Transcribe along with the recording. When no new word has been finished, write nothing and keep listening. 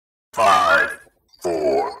5,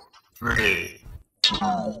 4, 3, 2,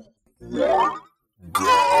 1,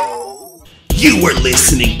 go. You are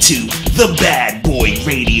listening to The Bad Boy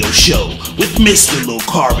Radio Show with Mr.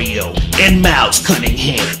 Locario and Miles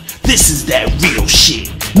Cunningham. This is that real shit,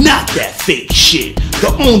 not that fake shit.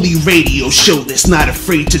 The only radio show that's not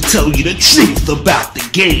afraid to tell you the truth about the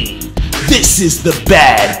game. This is The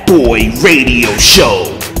Bad Boy Radio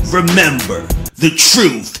Show. Remember, the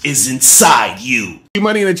truth is inside you.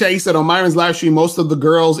 Money in the chat, he said on Myron's live stream, most of the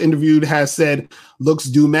girls interviewed has said looks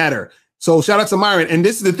do matter. So shout out to Myron. And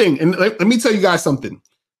this is the thing. And let me tell you guys something.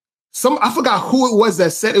 I forgot who it was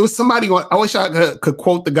that said, it was somebody on, I wish I could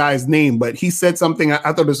quote the guy's name, but he said something.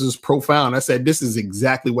 I thought this was profound. I said, this is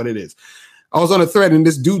exactly what it is. I was on a thread and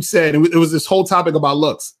this dude said, it was this whole topic about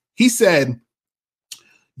looks. He said,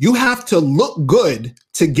 you have to look good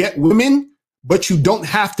to get women, but you don't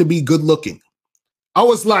have to be good looking. I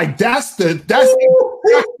was like, that's exactly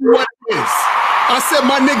what it is. I said,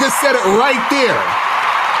 my nigga said it right there.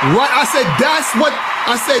 Right? I said, that's what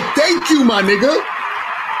I said. Thank you, my nigga.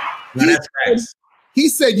 He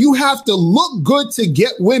said, you have to look good to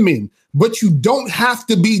get women, but you don't have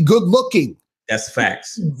to be good looking. That's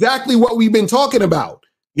facts. Exactly what we've been talking about.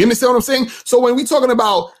 You understand what I'm saying? So when we talking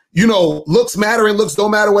about, you know, looks matter and looks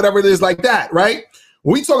don't matter, whatever it is like that, right?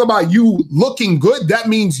 When we talk about you looking good, that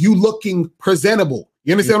means you looking presentable.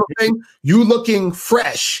 You understand what I'm saying? You looking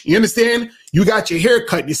fresh. You understand? You got your hair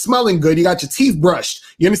cut. You're smelling good. You got your teeth brushed.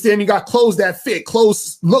 You understand? You got clothes that fit.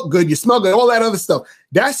 Clothes look good. You smell good. All that other stuff.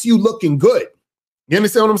 That's you looking good. You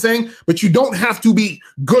understand what I'm saying? But you don't have to be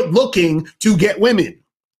good looking to get women.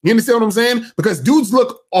 You understand what I'm saying? Because dudes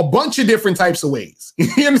look a bunch of different types of ways.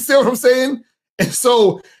 You understand what I'm saying? And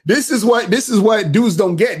so this is what dudes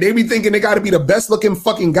don't get. They be thinking they got to be the best looking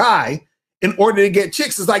fucking guy in order to get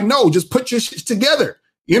chicks. It's like, no, just put your shit together.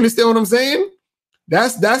 You understand what I'm saying?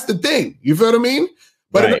 That's the thing. You feel what I mean?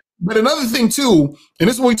 But right. But another thing too, and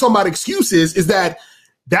this is when we talk about excuses, is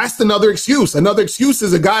that's another excuse. Another excuse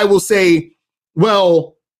is a guy will say,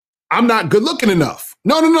 well, I'm not good looking enough.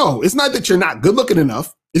 No. It's not that you're not good looking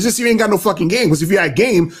enough. It's just you ain't got no fucking game. Because if you had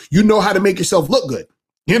game, you know how to make yourself look good.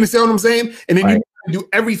 You understand what I'm saying? And then you do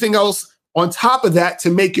everything else on top of that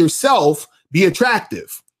to make yourself be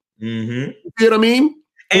attractive. Mm-hmm. You know what I mean?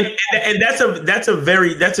 And that's a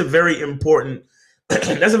very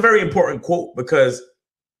important quote, because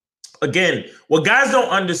again, what guys don't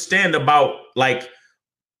understand about like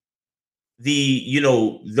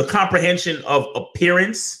the comprehension of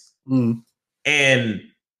appearance and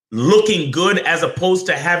looking good as opposed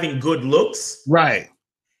to having good looks, right,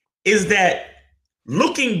 is that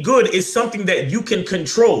looking good is something that you can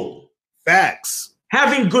control. Facts.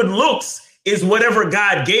 Having good looks is whatever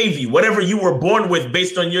God gave you, whatever you were born with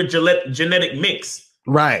based on your genetic mix.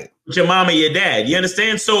 Right. With your mom and your dad. You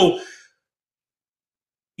understand? So,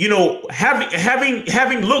 you know,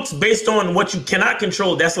 having looks based on what you cannot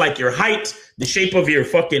control, that's like your height, the shape of your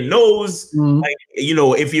fucking nose, like, you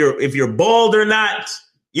know, if you're bald or not.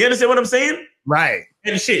 You understand what I'm saying? Right.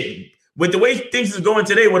 And shit, with the way things is going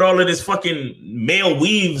today with all of this fucking male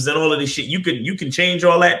weaves and all of this shit, you can change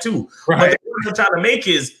all that too. Right. But the point I'm trying to make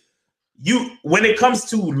is, when it comes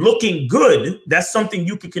to looking good, that's something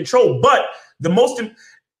you can control. But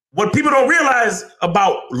what people don't realize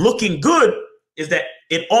about looking good is that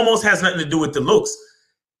it almost has nothing to do with the looks.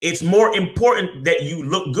 It's more important that you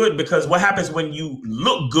look good, because what happens when you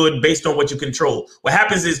look good based on what you control? What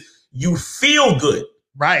happens is you feel good.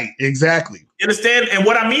 Right. Exactly. You understand? And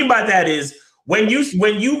what I mean by that is when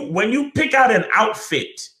you pick out an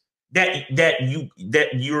outfit that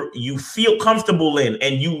you feel comfortable in,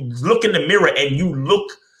 and you look in the mirror and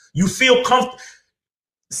you feel comfortable.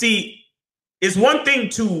 See, it's one thing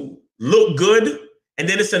to look good, and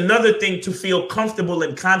then it's another thing to feel comfortable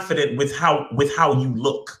and confident with how you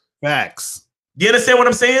look. Facts. Do you understand what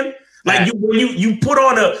I'm saying? Like you put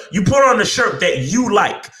on a shirt that you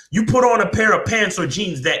like, you put on a pair of pants or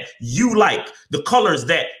jeans that you like, the colors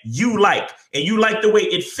that you like, and you like the way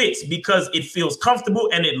it fits because it feels comfortable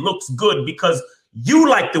and it looks good because you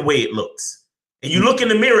like the way it looks. And you look in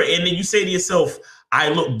the mirror and then you say to yourself, I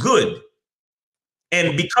look good.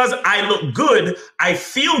 And because I look good, I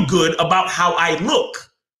feel good about how I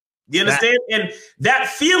look. Do you understand? And that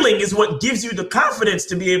feeling is what gives you the confidence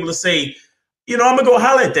to be able to say, you know, I'm going to go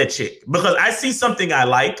holler at that chick because I see something I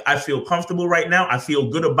like. I feel comfortable right now. I feel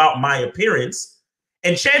good about my appearance.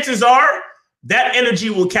 And chances are that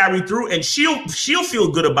energy will carry through, and she'll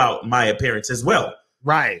feel good about my appearance as well.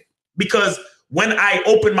 Right. Because when I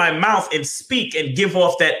open my mouth and speak and give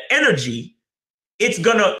off that energy, it's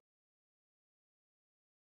going to